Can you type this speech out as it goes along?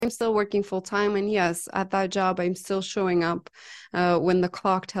I'm still working full time. And yes, at that job, I'm still showing up when the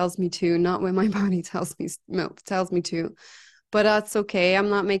clock tells me to, not when my body tells me to. But that's okay. I'm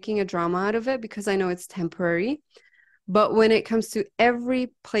not making a drama out of it because I know it's temporary. But when it comes to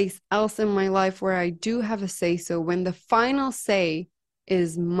every place else in my life where I do have a say so, when the final say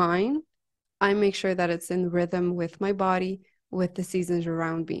is mine, I make sure that it's in rhythm with my body, with the seasons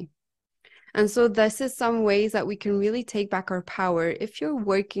around me. And so this is some ways that we can really take back our power. If you're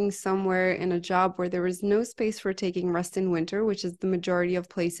working somewhere in a job where there is no space for taking rest in winter, which is the majority of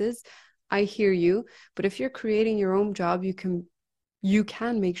places, I hear you. But if you're creating your own job, you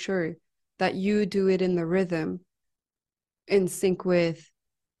can make sure that you do it in the rhythm in sync with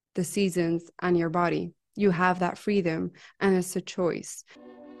the seasons and your body. You have that freedom and it's a choice.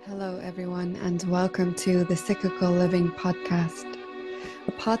 Hello, everyone, and welcome to the Cyclical Living Podcast,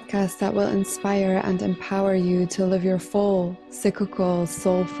 a podcast that will inspire and empower you to live your full, cyclical,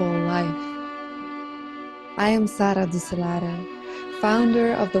 soulful life. I am Sarah Dous,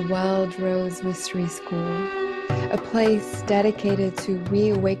 founder of the Wild Rose Mystery School, a place dedicated to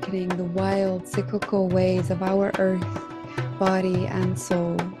reawakening the wild, cyclical ways of our earth, body, and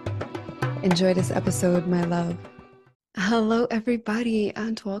soul. Enjoy this episode, my love. Hello, everybody,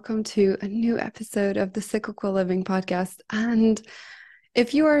 and welcome to a new episode of the Cyclical Living Podcast. And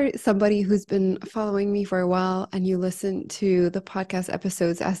if you are somebody who's been following me for a while and you listen to the podcast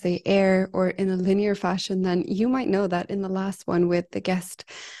episodes as they air or in a linear fashion, then you might know that in the last one with the guest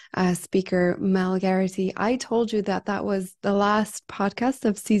speaker, Mel Garrity, I told you that that was the last podcast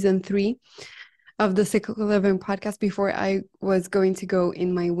of season 3 of the Cyclical Living Podcast before I was going to go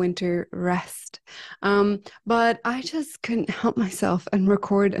in my winter rest. But I just couldn't help myself and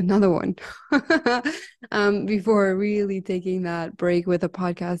record another one before really taking that break with a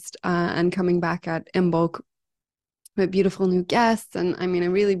podcast and coming back in bulk with beautiful new guests. And I mean,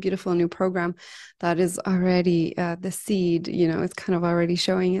 a really beautiful new program that is already the seed, it's kind of already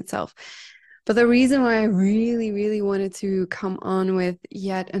showing itself. But the reason why I really, really wanted to come on with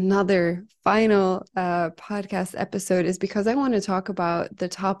yet another final podcast episode is because I want to talk about the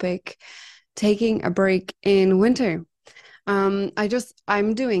topic taking a break in winter. I'm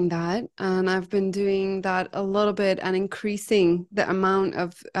doing that, and I've been doing that a little bit and increasing the amount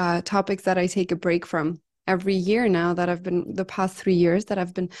of topics that I take a break from every year now the past 3 years that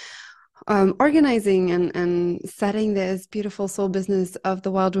I've been organizing and setting this beautiful soul business of the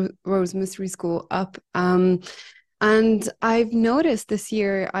Wild Rose Mystery School up. And I've noticed this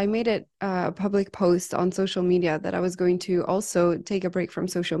year, I made it a public post on social media that I was going to also take a break from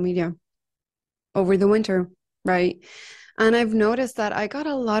social media over the winter, right? And I've noticed that I got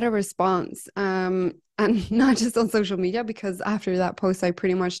a lot of response, and not just on social media, because after that post, I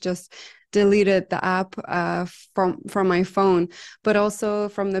pretty much just deleted the app from my phone, but also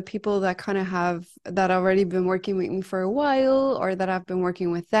from the people that kind of have that already been working with me for a while, or that I've been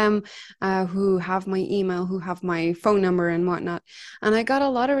working with them, who have my email, who have my phone number and whatnot. And I got a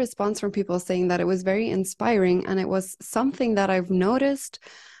lot of response from people saying that it was very inspiring, and it was something that I've noticed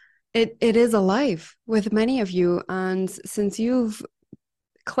it is alive with many of you. And since you've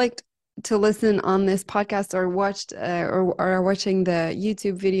clicked to listen on this podcast or watched or are watching the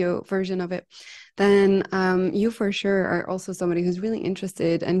YouTube video version of it, then you for sure are also somebody who's really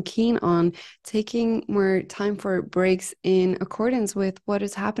interested and keen on taking more time for breaks in accordance with what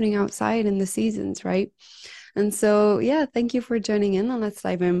is happening outside in the seasons, right? And so, yeah, thank you for joining in, and let's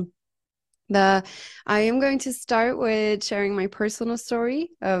dive in. I am going to start with sharing my personal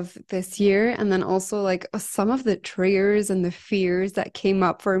story of this year, and then also like some of the triggers and the fears that came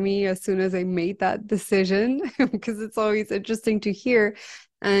up for me as soon as I made that decision, because it's always interesting to hear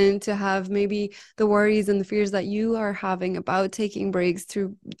and to have maybe the worries and the fears that you are having about taking breaks,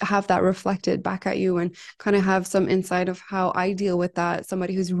 to have that reflected back at you and kind of have some insight of how I deal with that,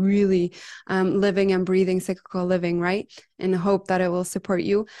 somebody who's really living and breathing cyclical living, right? In the hope that it will support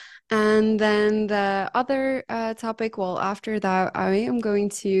you. And then the other topic, well, after that, I am going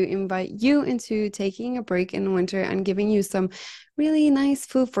to invite you into taking a break in winter and giving you some really nice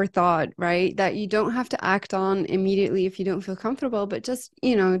food for thought, right? That you don't have to act on immediately if you don't feel comfortable, but just,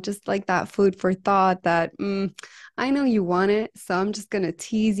 just like that food for thought that I know you want it. So I'm just going to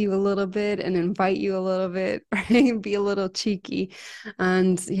tease you a little bit and invite you a little bit, right? Be a little cheeky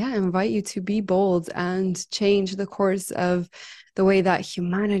and yeah, invite you to be bold and change the course of the way that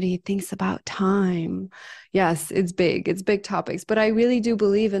humanity thinks about time. Yes, it's big topics, but I really do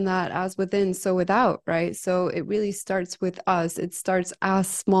believe in that as within, so without, right? So it really starts with us. It starts as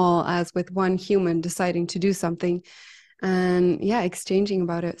small as with one human deciding to do something and yeah, exchanging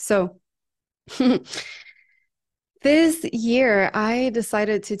about it. So This year, I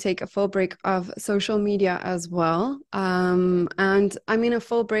decided to take a full break of social media as well. And I mean, a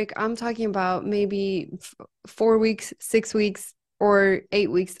full break, I'm talking about maybe 4 weeks, 6 weeks, or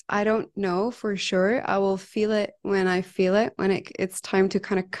 8 weeks. I don't know for sure. I will feel it when I feel it, when it's time to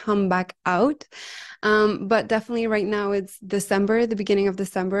kind of come back out. But definitely right now it's December, the beginning of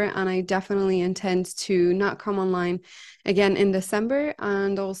December, and I definitely intend to not come online again in December.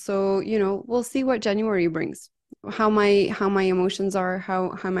 And also, we'll see what January brings, how my emotions are,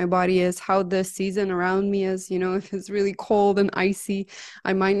 how my body is, how the season around me is. If it's really cold and icy,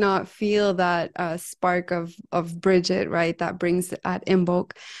 I might not feel that spark of Bridget, right, that brings at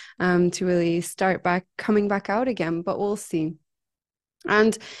Imbolc, to really start back coming back out again. But we'll see.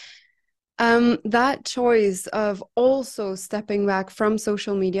 And that choice of also stepping back from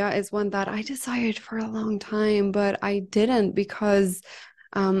social media is one that I desired for a long time, but I didn't because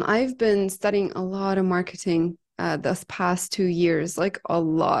I've been studying a lot of marketing this past 2 years, like a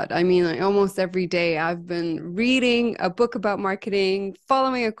lot. I mean, like almost every day I've been reading a book about marketing,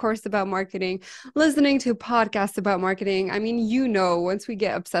 following a course about marketing, listening to podcasts about marketing. I mean, once we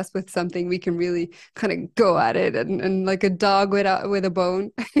get obsessed with something, we can really kind of go at it and like a dog with a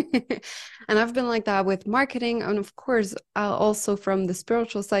bone. And I've been like that with marketing, and of course, also from the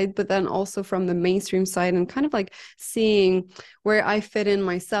spiritual side, but then also from the mainstream side, and kind of like seeing where I fit in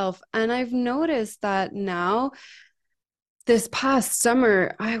myself. And I've noticed that now, this past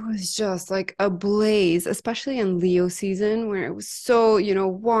summer, I was just like ablaze, especially in Leo season, where it was so,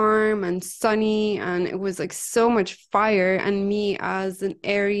 warm and sunny, and it was like so much fire. And me as an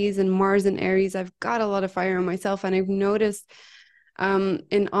Aries and Mars in Aries, I've got a lot of fire in myself. And I've noticed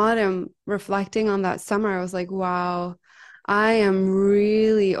in autumn, reflecting on that summer, I was like, wow, I am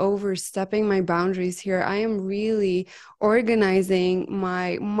really overstepping my boundaries here. I am really organizing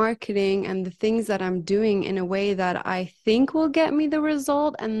my marketing and the things that I'm doing in a way that I think will get me the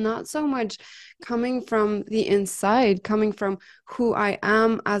result, and not so much coming from the inside, coming from who I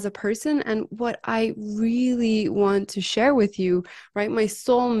am as a person and what I really want to share with you, right? My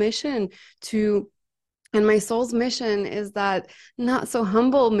soul mission to and my soul's mission is that not so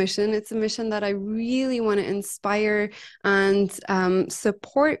humble mission. It's a mission that I really want to inspire and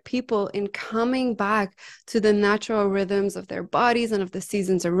support people in coming back to the natural rhythms of their bodies and of the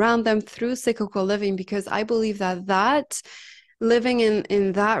seasons around them through cyclical living, because I believe that living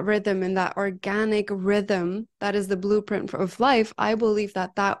in that rhythm, in that organic rhythm, that is the blueprint of life. I believe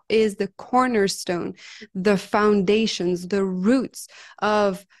that is the cornerstone, the foundations, the roots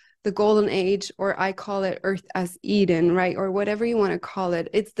of the golden age, or I call it Earth as Eden, right? Or whatever you want to call it.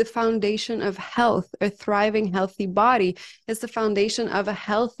 It's the foundation of health, a thriving, healthy body. It's the foundation of a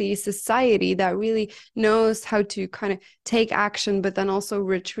healthy society that really knows how to kind of take action, but then also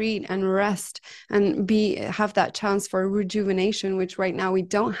retreat and rest and have that chance for rejuvenation, which right now we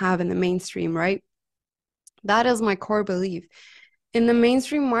don't have in the mainstream, right? That is my core belief. In the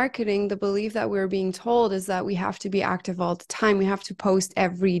mainstream marketing, the belief that we're being told is that we have to be active all the time. We have to post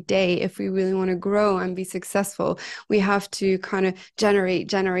every day if we really want to grow and be successful. We have to kind of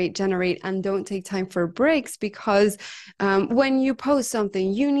generate, and don't take time for breaks, because when you post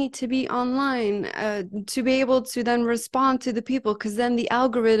something, you need to be online to be able to then respond to the people, because then the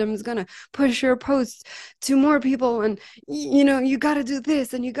algorithm is going to push your posts to more people. And, you got to do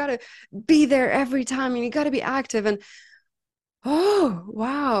this, and you got to be there every time, and you got to be active. And oh,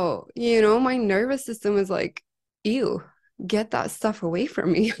 wow. My nervous system is like, ew, get that stuff away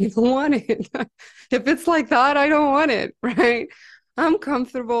from me. I don't want it. If it's like that, I don't want it, right? I'm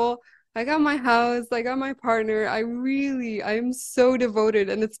comfortable. I got my house, I got my partner. I'm so devoted,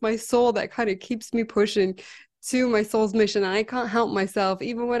 and it's my soul that kind of keeps me pushing to my soul's mission. And I can't help myself.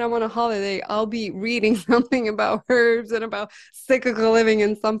 Even when I'm on a holiday, I'll be reading something about herbs and about cyclical living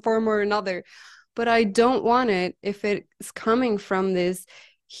in some form or another, but I don't want it if it's coming from this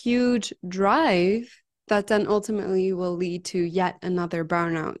huge drive that then ultimately will lead to yet another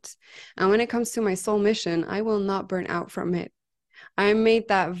burnout. And when it comes to my soul mission, I will not burn out from it. I made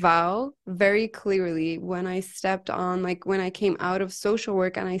that vow very clearly when I stepped on, like when I came out of social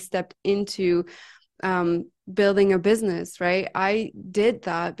work and I stepped into building a business, right? I did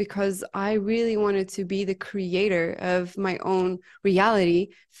that because I really wanted to be the creator of my own reality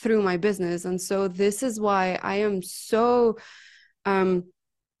through my business. And so this is why I am so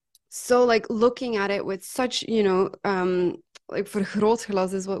like looking at it with such, like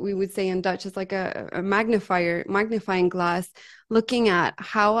vergrootglas is what we would say in Dutch. It's like a magnifying glass, looking at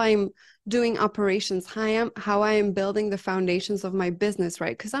how I'm doing operations, how I am building the foundations of my business,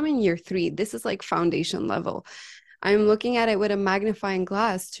 right? Because I'm in year 3. This is like foundation level. I'm looking at it with a magnifying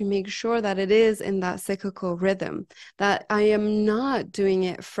glass to make sure that it is in that cyclical rhythm, that I am not doing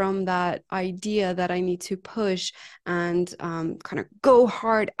it from that idea that I need to push and kind of go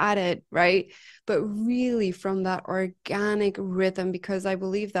hard at it, right? But really from that organic rhythm, because I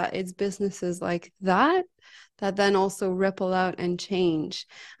believe that it's businesses like that that then also ripple out and change.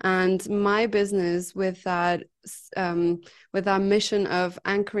 And my business with that mission of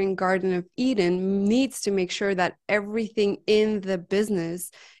anchoring Garden of Eden needs to make sure that everything in the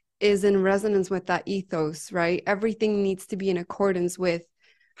business is in resonance with that ethos, right? Everything needs to be in accordance with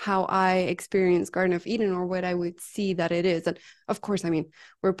how I experience Garden of Eden, or what I would see that it is. And of course, I mean,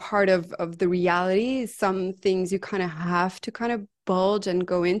 we're part of the reality. Some things you kind of have to kind of bulge and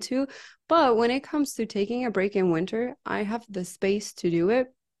go into. But when it comes to taking a break in winter, I have the space to do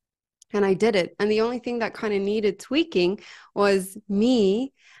it. And I did it. And the only thing that kind of needed tweaking was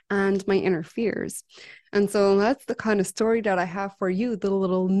me and my inner fears. And so that's the kind of story that I have for you, the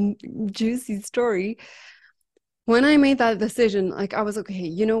little juicy story. When I made that decision, like I was like, okay,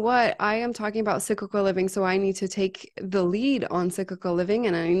 you know what? I am talking about cyclical living, so I need to take the lead on cyclical living,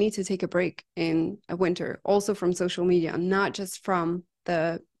 and I need to take a break in a winter, also from social media, not just from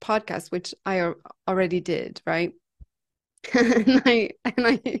the podcast, which I already did, right? And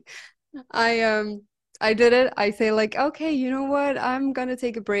I did it. I say like, okay, you know what? I'm gonna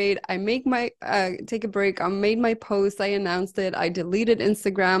take a break. I make my take a break. I made my post. I announced it. I deleted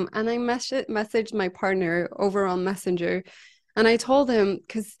Instagram, and I messaged my partner over on Messenger, and I told him,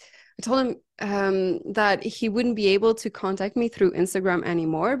 because I told him that he wouldn't be able to contact me through Instagram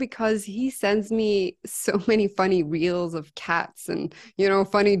anymore, because he sends me so many funny reels of cats and, you know,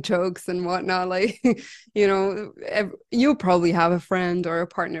 funny jokes and whatnot. Like, you know, you probably have a friend or a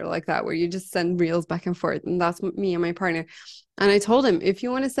partner like that where you just send reels back and forth. And that's me and my partner. And I told him, if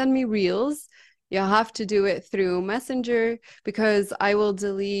you want to send me reels, you'll have to do it through Messenger, because I will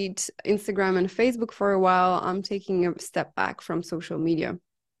delete Instagram and Facebook for a while. I'm taking a step back from social media.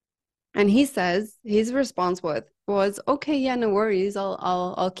 And he says his response was okay, yeah, no worries.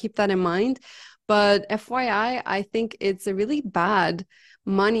 I'll keep that in mind. But FYI, I think it's a really bad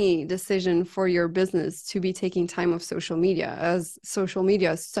money decision for your business to be taking time off social media, as social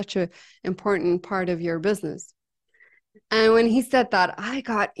media is such an important part of your business. And when he said that, I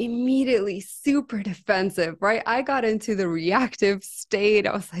got immediately super defensive, right? I got into the reactive state.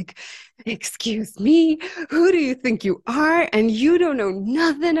 I was like, excuse me, who do you think you are? And you don't know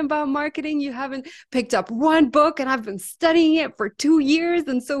nothing about marketing. You haven't picked up one book, and I've been studying it for 2 years.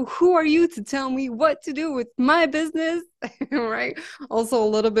 And so who are you to tell me what to do with my business? Right? Also, a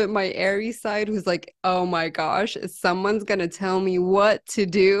little bit my airy side, who's like, oh my gosh, someone's going to tell me what to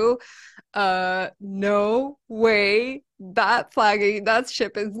do. No way, that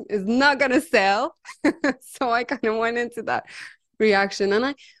ship is not gonna sail. So I kind of went into that reaction, and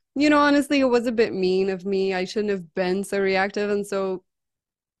I, you know, honestly, it was a bit mean of me. I shouldn't have been so reactive. And so,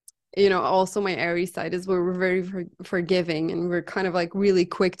 you know, also my Aries side is where we're very forgiving, and we're kind of like really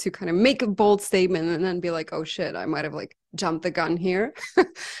quick to kind of make a bold statement and then be like, oh shit, I might have like jumped the gun here.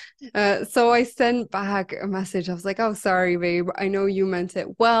 So I sent back a message. I was like, oh, sorry, babe. I know you meant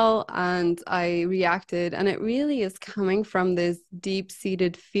it well. And I reacted. And it really is coming from this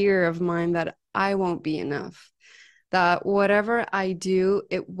deep-seated fear of mine that I won't be enough, that whatever I do,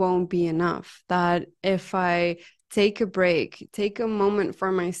 it won't be enough, that if I take a break, take a moment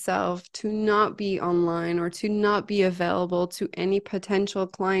for myself to not be online or to not be available to any potential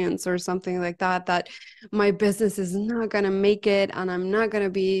clients or something like that, that my business is not going to make it, and I'm not going to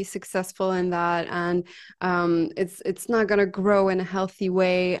be successful in that, and it's not going to grow in a healthy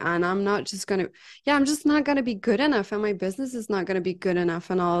way, and I'm not just going to, yeah, I'm just not going to be good enough, and my business is not going to be good enough,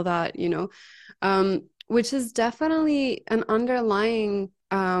 and all that, you know, which is definitely an underlying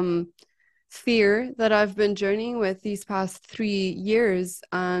fear that I've been journeying with these past 3 years,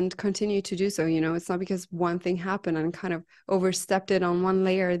 and continue to do so. You know, it's not because one thing happened and kind of overstepped it on one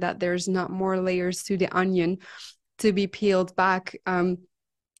layer that there's not more layers to the onion to be peeled back. But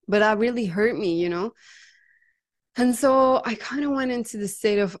that really hurt me, you know. And so I kind of went into the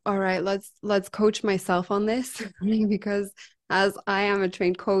state of, all right, let's coach myself on this, because as I am a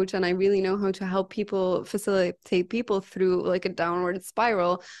trained coach and I really know how to help people, facilitate people through like a downward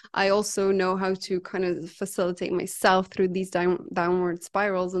spiral, I also know how to kind of facilitate myself through these downward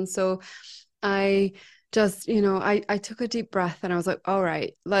spirals. And so I just, you know, I took a deep breath, and I was like, all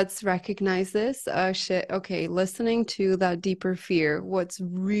right, let's recognize this. Shit, okay, listening to that deeper fear, what's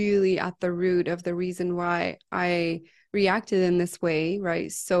really at the root of the reason why I reacted in this way,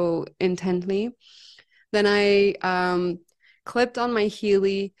 right? So intently. Then I clipped on my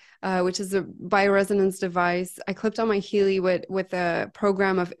Healy, which is a bioresonance device. I clipped on my Healy with a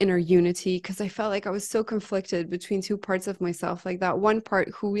program of inner unity because I felt like I was so conflicted between two parts of myself. Like that one part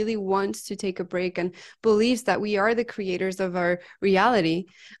who really wants to take a break and believes that we are the creators of our reality,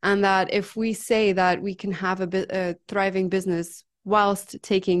 and that if we say that we can have a thriving business whilst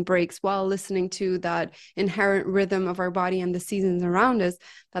taking breaks, while listening to that inherent rhythm of our body and the seasons around us,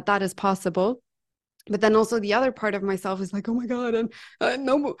 that that is possible. But then also the other part of myself is like, oh my God, and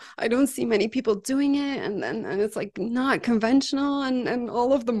no, I don't see many people doing it, and it's like not conventional, and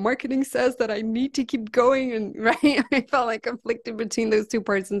all of the marketing says that I need to keep going, and right, I felt like conflicted between those two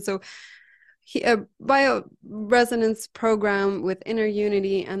parts, and so a bio resonance program with inner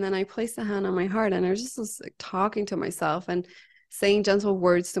unity, and then I placed a hand on my heart, and I was just like, talking to myself and saying gentle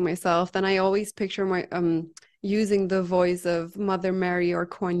words to myself. Then I always picture my using the voice of Mother Mary or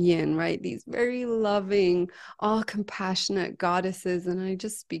Kuan Yin, right? These very loving, all compassionate goddesses. And I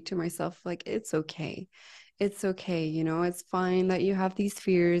just speak to myself like, it's okay. It's okay. You know, it's fine that you have these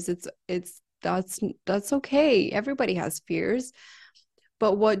fears. That's okay. Everybody has fears.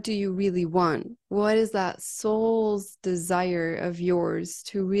 But what do you really want? What is that soul's desire of yours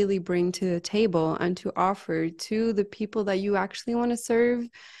to really bring to the table and to offer to the people that you actually want to serve?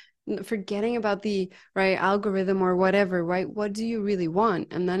 Forgetting about the right algorithm or whatever, right? What do you really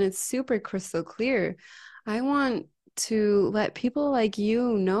want? And then it's super crystal clear. I want to let people like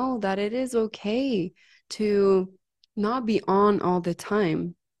you know that it is okay to not be on all the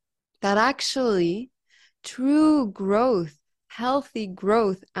time. That actually true growth, healthy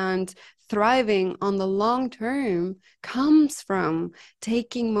growth, and thriving on the long term comes from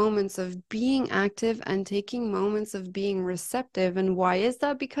taking moments of being active and taking moments of being receptive. And why is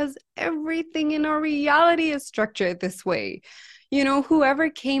that? Because everything in our reality is structured this way. You know, whoever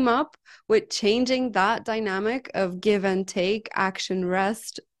came up with changing that dynamic of give and take, action,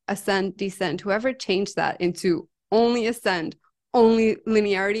 rest, ascent, descent, whoever changed that into only ascend, only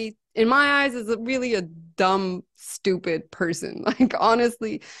linearity, in my eyes, is really a dumb, stupid person. Like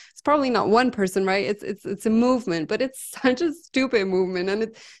honestly, it's probably not one person, right? It's a movement, but it's such a stupid movement, and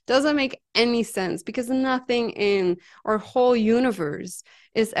it doesn't make any sense because nothing in our whole universe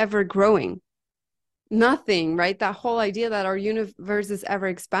is ever growing. Nothing, right? That whole idea that our universe is ever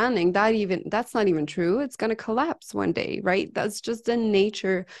expanding, that's not even true. It's going to collapse one day, right? That's just the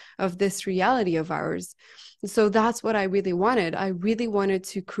nature of this reality of ours. So that's what I really wanted. I really wanted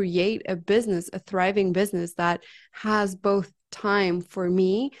to create a business, a thriving business that has both time for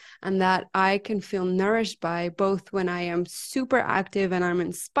me and that I can feel nourished by, both when I am super active and I'm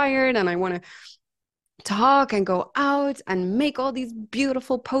inspired and I want to talk and go out and make all these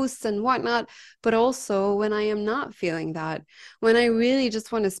beautiful posts and whatnot, but also when I am not feeling that, when I really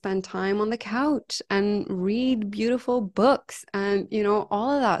just want to spend time on the couch and read beautiful books and, you know, all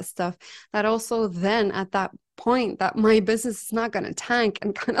of that stuff. That also then at that point that my business is not going to tank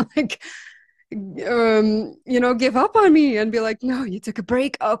and kind of like you know, give up on me and be like, no, you took a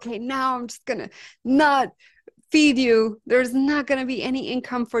break, okay, now I'm just gonna not feed you. There's not going to be any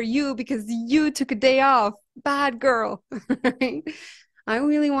income for you because you took a day off. Bad girl. Right? I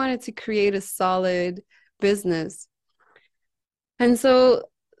really wanted to create a solid business. And so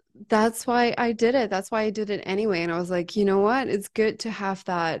that's why I did it. That's why I did it anyway. And I was like, you know what? It's good to have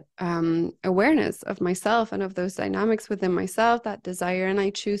that awareness of myself and of those dynamics within myself, that desire. And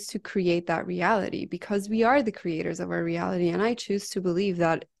I choose to create that reality because we are the creators of our reality. And I choose to believe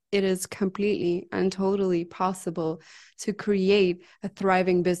that it is completely and totally possible to create a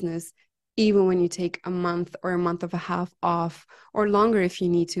thriving business, even when you take a month or a month and a half off, or longer if you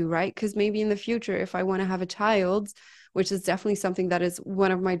need to, right? Because maybe in the future, if I want to have a child, which is definitely something that is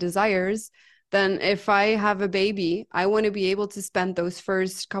one of my desires, then if I have a baby, I want to be able to spend those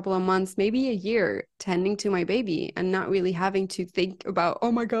first couple of months, maybe a year, tending to my baby and not really having to think about,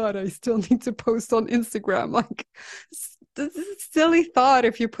 oh my God, I still need to post on Instagram. Like, this is a silly thought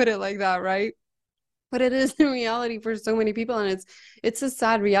if you put it like that, right? But it is in reality for so many people, and it's a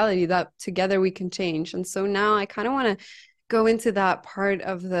sad reality that together we can change. And so now I kind of want to go into that part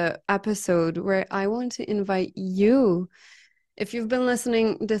of the episode where I want to invite you, if you've been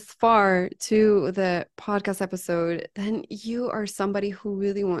listening this far to the podcast episode, then you are somebody who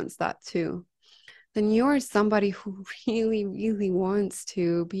really wants that too. Then you are somebody who really, really wants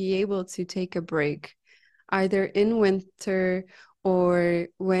to be able to take a break, either in winter or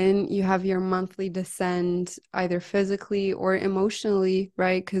when you have your monthly descent, either physically or emotionally,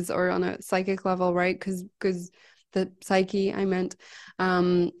 right? Because, or on a psychic level, right? Because the psyche, I meant,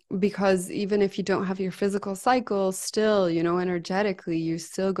 because even if you don't have your physical cycle, still, you know, energetically, you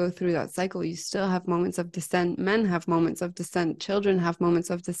still go through that cycle. You still have moments of descent. Men have moments of descent. Children have moments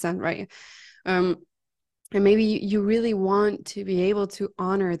of descent, right? And maybe you really want to be able to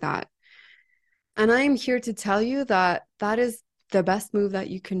honor that. And I am here to tell you that that is the best move that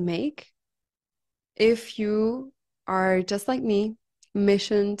you can make if you are just like me,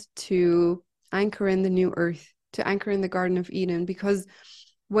 missioned to anchor in the new earth, to anchor in the Garden of Eden. Because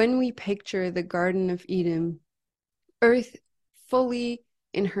when we picture the Garden of Eden, earth fully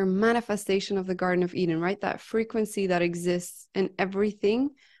in her manifestation of the Garden of Eden, right? That frequency that exists in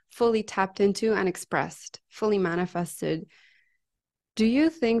everything, fully tapped into and expressed, fully manifested. Do you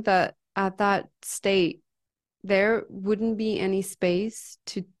think that at that state, there wouldn't be any space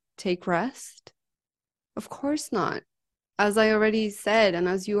to take rest? Of course not. As I already said, and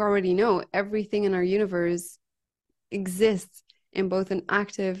as you already know, everything in our universe exists in both an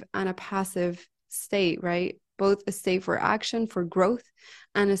active and a passive state, right? Both a state for action, for growth,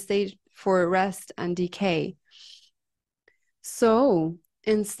 and a state for rest and decay. So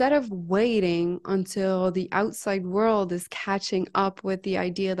instead of waiting until the outside world is catching up with the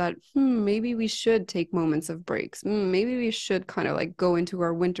idea that, maybe we should take moments of breaks, maybe we should kind of like go into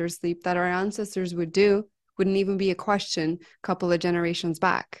our winter sleep that our ancestors would do, wouldn't even be a question a couple of generations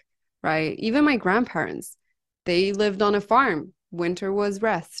back, right? Even my grandparents, they lived on a farm. Winter was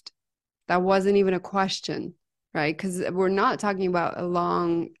rest. That wasn't even a question, right? Because we're not talking about a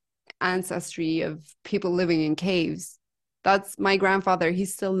long ancestry of people living in caves. That's my grandfather.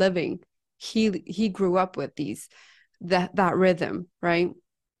 He's still living. He grew up with that rhythm, right?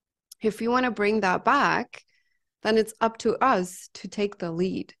 If you want to bring that back, then it's up to us to take the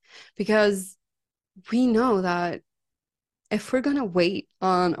lead, because we know that if we're going to wait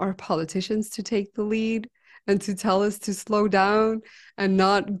on our politicians to take the lead and to tell us to slow down and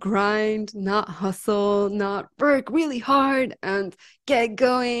not grind, not hustle, not work really hard and get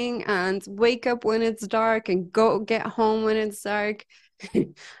going and wake up when it's dark and go get home when it's dark,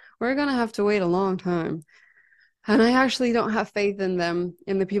 we're going to have to wait a long time. And I actually don't have faith in them,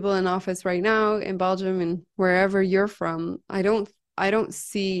 in the people in office right now in Belgium and wherever you're from. I don't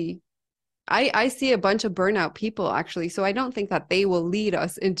see I see a bunch of burnout people, actually. So I don't think that they will lead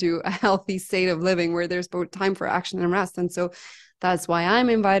us into a healthy state of living where there's both time for action and rest. And so that's why I'm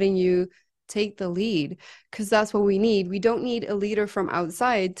inviting you, take the lead, because that's what we need. We don't need a leader from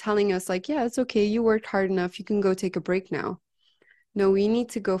outside telling us like, yeah, it's okay. You worked hard enough. You can go take a break now. No, we need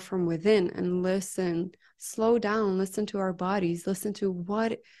to go from within and listen, slow down, listen to our bodies, listen to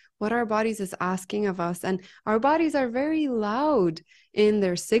what our bodies is asking of us. And our bodies are very loud in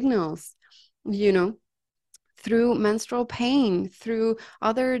their signals, you know, through menstrual pain, through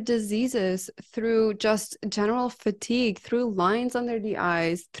other diseases, through just general fatigue, through lines under the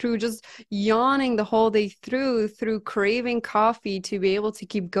eyes, through just yawning the whole day through craving coffee to be able to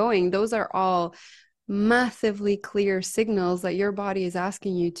keep going. Those are all massively clear signals that your body is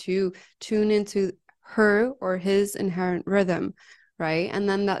asking you to tune into her or his inherent rhythm, right? And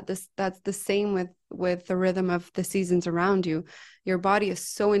then that's the same with the rhythm of the seasons around you. Your body is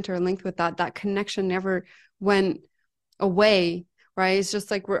so interlinked with that connection never went away, right? It's just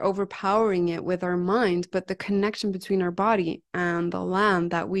like we're overpowering it with our mind, but the connection between our body and the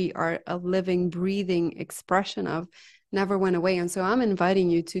land that we are a living, breathing expression of never went away. And so I'm inviting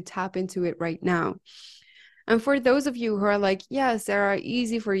you to tap into it right now. And for those of you who are like, yeah, Sarah,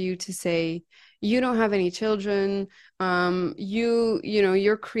 easy for you to say, you don't have any children,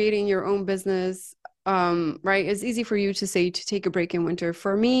 you're creating your own business, right? It's easy for you to say to take a break in winter.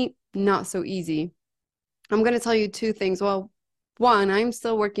 For me, not so easy. I'm going to tell you two things. Well, one, I'm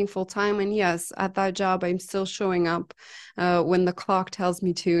still working full time, and yes, at that job, I'm still showing up when the clock tells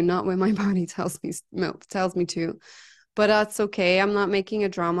me to, not when my body tells me to. But that's okay. I'm not making a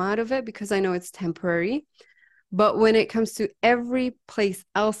drama out of it because I know it's temporary. But when it comes to every place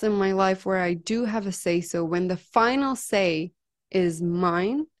else in my life where I do have a say, so when the final say is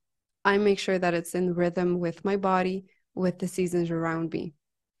mine, I make sure that it's in rhythm with my body, with the seasons around me.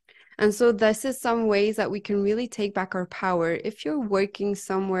 And so this is some ways that we can really take back our power. If you're working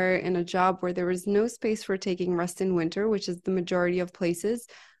somewhere in a job where there is no space for taking rest in winter, which is the majority of places,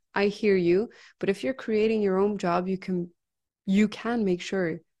 I hear you. But if you're creating your own job, you can make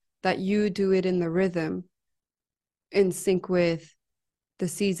sure that you do it in the rhythm, in sync with the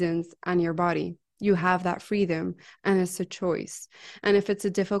seasons and your body. You have that freedom, and it's a choice. And if it's a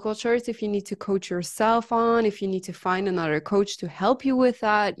difficult choice, if you need to coach yourself on, if you need to find another coach to help you with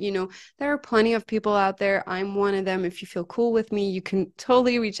that, there are plenty of people out there. I'm one of them. If you feel cool with me, you can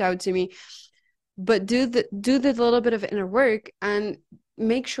totally reach out to me. but do the little bit of inner work and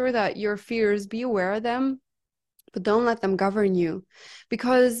make sure that your fears, be aware of them, but don't let them govern you.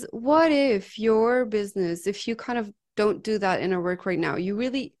 Because what if your business, if you kind of don't do that inner work right now, you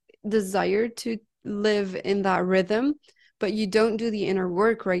really desire to live in that rhythm, but you don't do the inner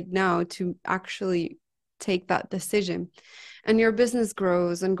work right now to actually take that decision. And your business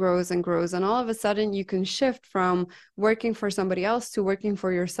grows and grows and grows. And all of a sudden, you can shift from working for somebody else to working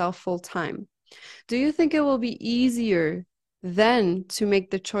for yourself full time. Do you think it will be easier then to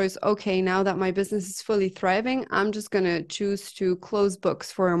make the choice, okay, now that my business is fully thriving, I'm just going to choose to close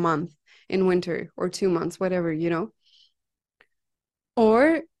books for a month in winter or 2 months, whatever, you know?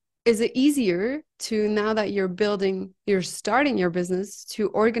 Or is it easier to, now that you're starting your business, to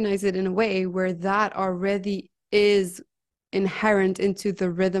organize it in a way where that already is inherent into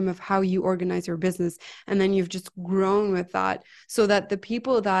the rhythm of how you organize your business, and then you've just grown with that, so that the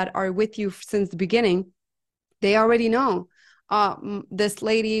people that are with you since the beginning, they already know, this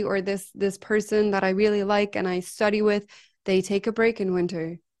lady or this person that I really like and I study with, they take a break in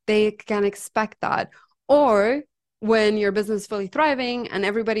winter. They can expect that. Or when your business is fully thriving and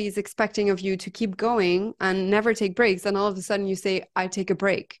everybody is expecting of you to keep going and never take breaks, and all of a sudden you say, I take a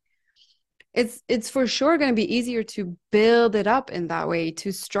break. It's for sure going to be easier to build it up in that way,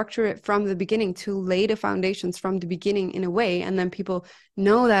 to structure it from the beginning, to lay the foundations from the beginning in a way, and then people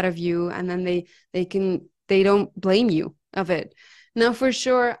know that of you, and then they don't blame you of it. Now, for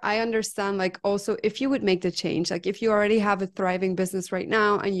sure, I understand, like, also, if you would make the change, like if you already have a thriving business right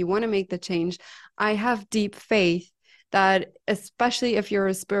now and you want to make the change, I have deep faith that, especially if you're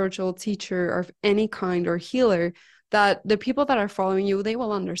a spiritual teacher of any kind or healer, that the people that are following you, they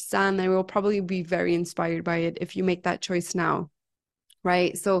will understand. They will probably be very inspired by it if you make that choice now.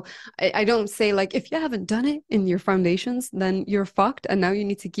 Right. So I don't say, like, if you haven't done it in your foundations, then you're fucked and now you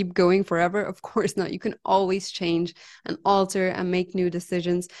need to keep going forever. Of course not. You can always change and alter and make new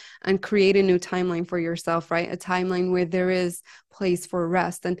decisions and create a new timeline for yourself, right? A timeline where there is place for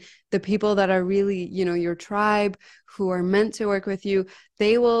rest. And the people that are really, you know, your tribe, who are meant to work with you,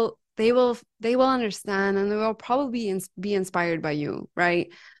 they will understand, and they will probably be inspired by you,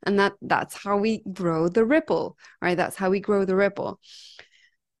 right? And that's how we grow the ripple, right? That's how we grow the ripple.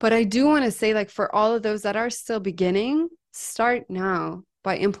 But I do want to say, like, for all of those that are still beginning, start now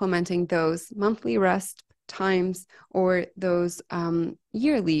by implementing those monthly rest times or those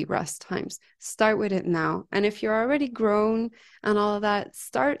yearly rest times. Start with it now. And if you're already grown and all of that,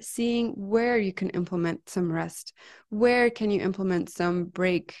 start seeing where you can implement some rest. Where can you implement some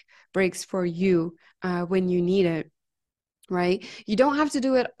breaks for you when you need it, right? You don't have to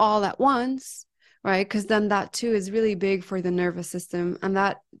do it all at once, right? Because then that too is really big for the nervous system. And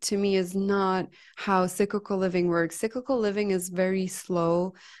that, to me, is not how cyclical living works. Cyclical living is very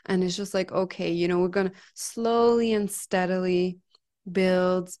slow. And it's just like, okay, you know, we're going to slowly and steadily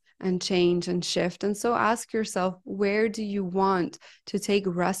build and change and shift. And so ask yourself, where do you want to take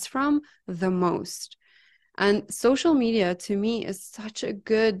rest from the most? And social media, to me, is such a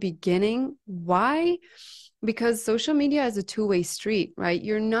good beginning. Why? Because social media is a two-way street, right?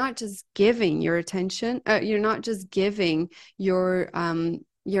 You're not just giving your attention, you're not just giving your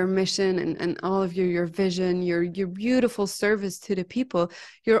mission and all of your vision, your beautiful service to the people.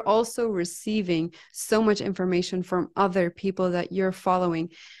 You're also receiving so much information from other people that you're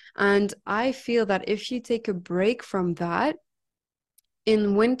following. And I feel that if you take a break from that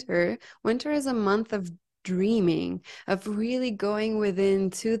in winter is a month of dreaming, of really going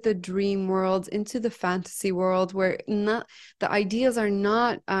within to the dream world, into the fantasy world, where not the ideas are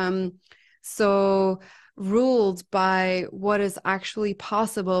not so ruled by what is actually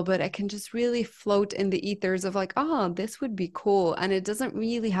possible, but it can just really float in the ethers of, like, oh, this would be cool. And it doesn't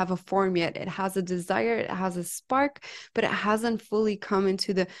really have a form yet. It has a desire, it has a spark, but it hasn't fully come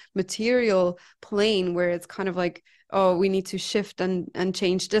into the material plane, where it's kind of like, oh, we need to shift and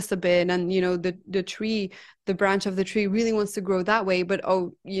change this a bit. And, you know, the tree, the branch of the tree really wants to grow that way, but,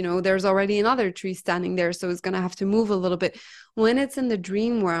 oh, you know, there's already another tree standing there, so it's going to have to move a little bit. When it's in the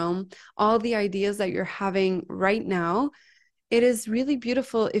dream realm, all the ideas that you're having right now, it is really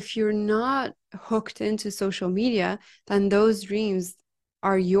beautiful. If you're not hooked into social media, then those dreams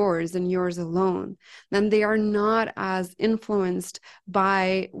are yours and yours alone. Then they are not as influenced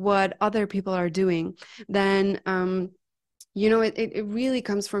by what other people are doing. Then, you know, it really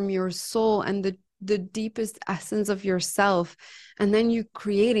comes from your soul and the deepest essence of yourself. And then you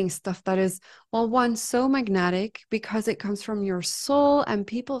creating stuff that is, well, one, so magnetic because it comes from your soul and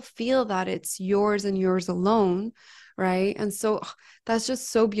people feel that it's yours and yours alone, right? And so that's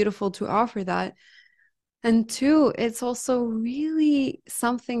just so beautiful to offer that. And two, it's also really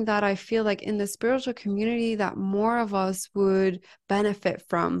something that I feel like in the spiritual community that more of us would benefit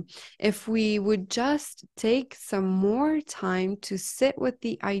from if we would just take some more time to sit with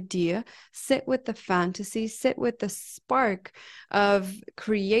the idea, sit with the fantasy, sit with the spark of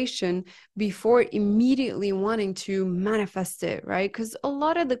creation before immediately wanting to manifest it, right? Because a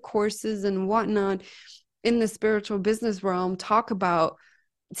lot of the courses and whatnot in the spiritual business realm talk about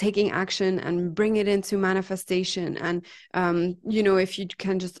taking action and bring it into manifestation. And if you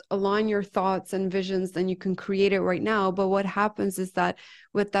can just align your thoughts and visions, then you can create it right now. But what happens is that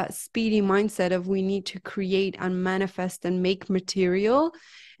with that speedy mindset of we need to create and manifest and make material,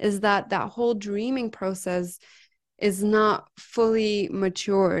 is that whole dreaming process is not fully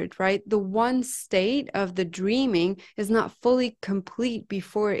matured, right? The one state of the dreaming is not fully complete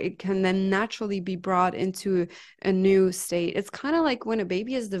before it can then naturally be brought into a new state. It's kind of like when a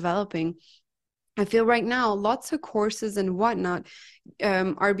baby is developing. I feel right now lots of courses and whatnot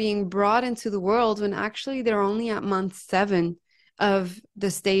are being brought into the world when actually they're only at month 7 of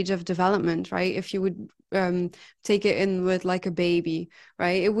the stage of development, right? If you would take it in with like a baby,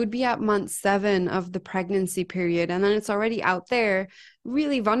 right? It would be at month 7 of the pregnancy period, and then it's already out there,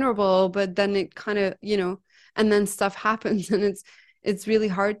 really vulnerable. But then it kind of, and then stuff happens, and it's really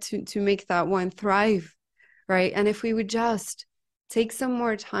hard to make that one thrive, right? And if we would just take some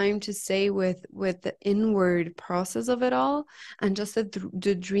more time to stay with the inward process of it all, and just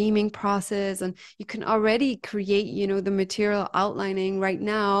the dreaming process, and you can already create, the material outlining right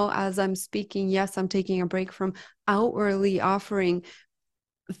now as I'm speaking. Yes, I'm taking a break from outwardly offering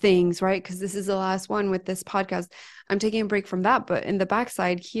things, right? Because this is the last one with this podcast. I'm taking a break from that, but in the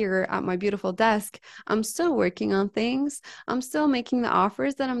backside here at my beautiful desk, I'm still working on things. I'm still making the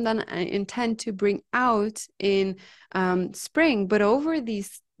offers that I'm then intend to bring out in spring. But over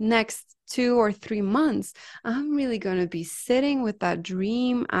these next 2 or 3 months, I'm really going to be sitting with that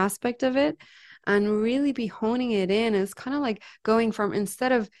dream aspect of it and really be honing it in. It's kind of like going from,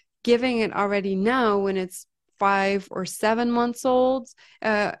 instead of giving it already now when it's 5 or 7 months old,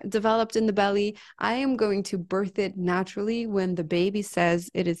 developed in the belly, I am going to birth it naturally when the baby says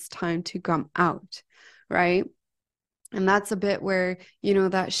it is time to come out, right? And that's a bit where,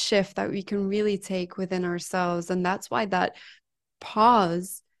 that shift that we can really take within ourselves. And that's why that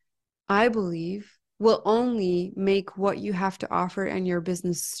pause, I believe, will only make what you have to offer and your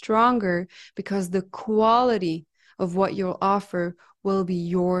business stronger, because the quality of what you'll offer will be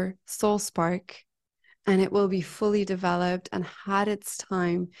your soul spark, and it will be fully developed and had its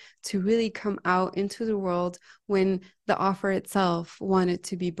time to really come out into the world when the offer itself wanted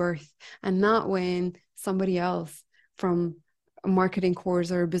to be birthed, and not when somebody else from a marketing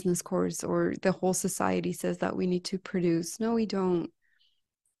course or a business course or the whole society says that we need to produce. No, we don't.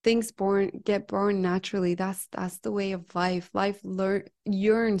 Things get born naturally. That's the way of life. Life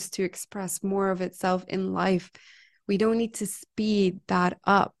yearns to express more of itself in life. We don't need to speed that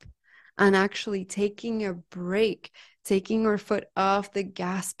up. And actually taking a break, taking our foot off the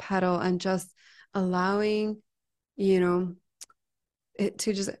gas pedal, and just allowing, it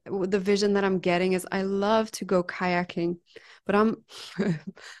to just, the vision that I'm getting is I love to go kayaking, but I'm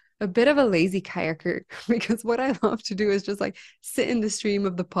a bit of a lazy kayaker because what I love to do is just like sit in the stream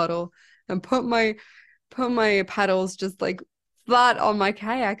of the puddle and put my paddles just like flat on my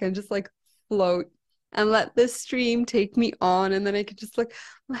kayak and just like float and let the stream take me on. And then I could just look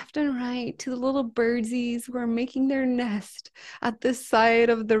left and right to the little birdsies who are making their nest at the side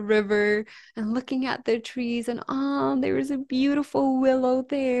of the river and looking at their trees. And there's a beautiful willow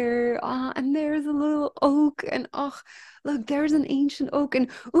there. And there's a little oak. And look, there's an ancient oak.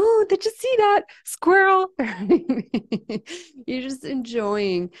 And did you see that squirrel? You're just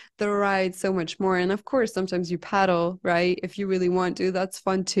enjoying the ride so much more. And of course, sometimes you paddle, right? If you really want to, that's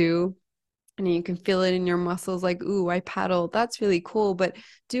fun too. And you can feel it in your muscles, like, ooh, I paddled. That's really cool. But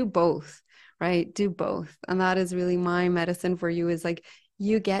do both, right? Do both. And that is really my medicine for you, is like,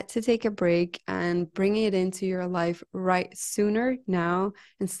 you get to take a break and bring it into your life right sooner now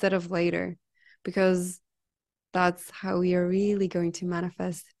instead of later, because that's how we are really going to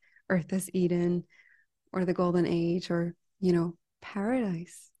manifest Earth as Eden, or the golden age, or,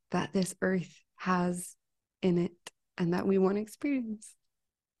 paradise that this earth has in it and that we want to experience.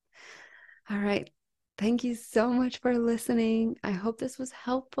 All right. Thank you so much for listening. I hope this was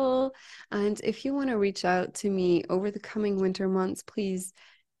helpful. And if you want to reach out to me over the coming winter months, please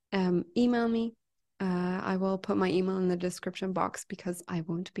email me. I will put my email in the description box because I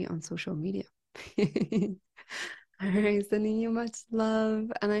won't be on social media. All right, sending you much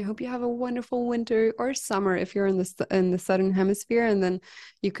love, and I hope you have a wonderful winter or summer if you're in the southern hemisphere, and then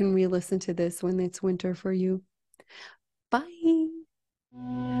you can re-listen to this when it's winter for you. Bye.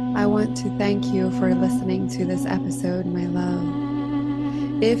 I want to thank you for listening to this episode, my love.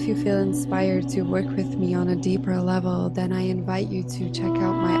 If you feel inspired to work with me on a deeper level, then I invite you to check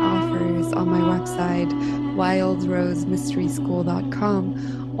out my offers on my website,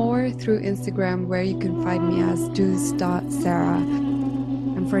 wildrosemysteryschool.com, or through Instagram, where you can find me as dous.sarah.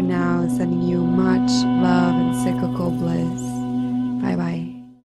 And for now, sending you much love and cyclical bliss. Bye bye.